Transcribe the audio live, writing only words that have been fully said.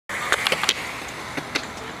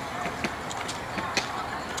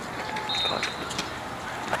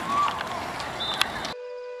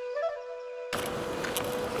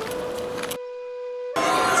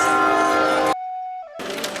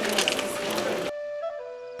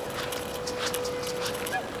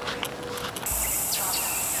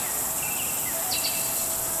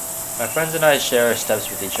My friends and I share our steps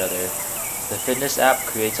with each other. The fitness app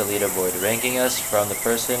creates a leaderboard, ranking us from the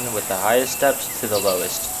person with the highest steps to the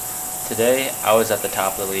lowest. Today, I was at the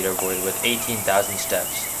top of the leaderboard with 18,000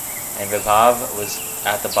 steps, and Vibhav was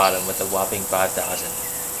at the bottom with a whopping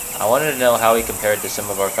 5,000. I wanted to know how he compared to some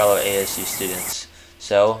of our fellow ASU students,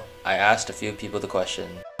 so I asked a few people the question.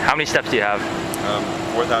 How many steps do you have?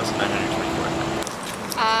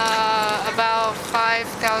 4,924. About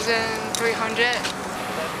 5,300.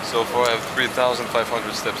 So far I have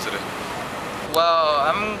 3,500 steps today. Well,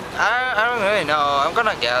 I don't really know. I'm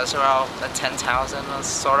gonna guess around 10,000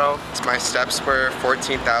 sort of. My steps were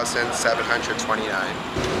 14,729.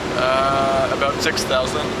 About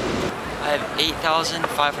 6,000. I have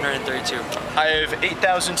 8,532. I have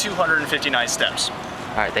 8,259 steps.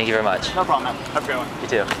 Alright, thank you very much. No problem, man. Have a good one. You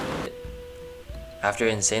too. After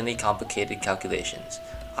insanely complicated calculations,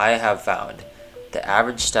 I have found the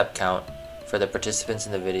average step count for the participants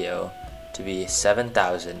in the video to be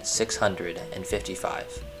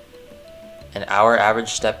 7,655. And our average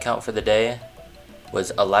step count for the day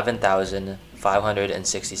was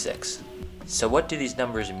 11,566. So what do these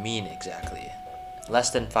numbers mean exactly? Less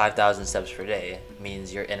than 5,000 steps per day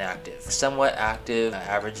means you're inactive. Somewhat active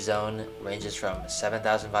average zone ranges from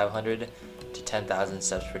 7,500 to 10,000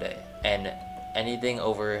 steps per day. And anything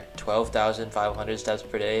over 12,500 steps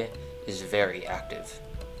per day is very active.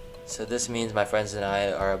 So this means my friends and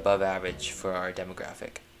I are above average for our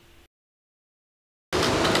demographic.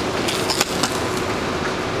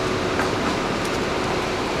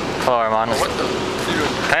 Hello, Armand. What the?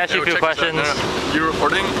 Can I ask you a few questions? No. You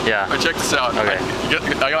recording? Yeah. I checked this out. Okay.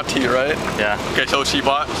 I got tea, right? Yeah. Okay, so she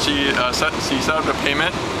set up a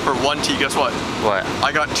payment for one tea. Guess what? What?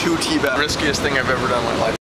 I got 2 tea bags. Riskiest thing I've ever done in my life.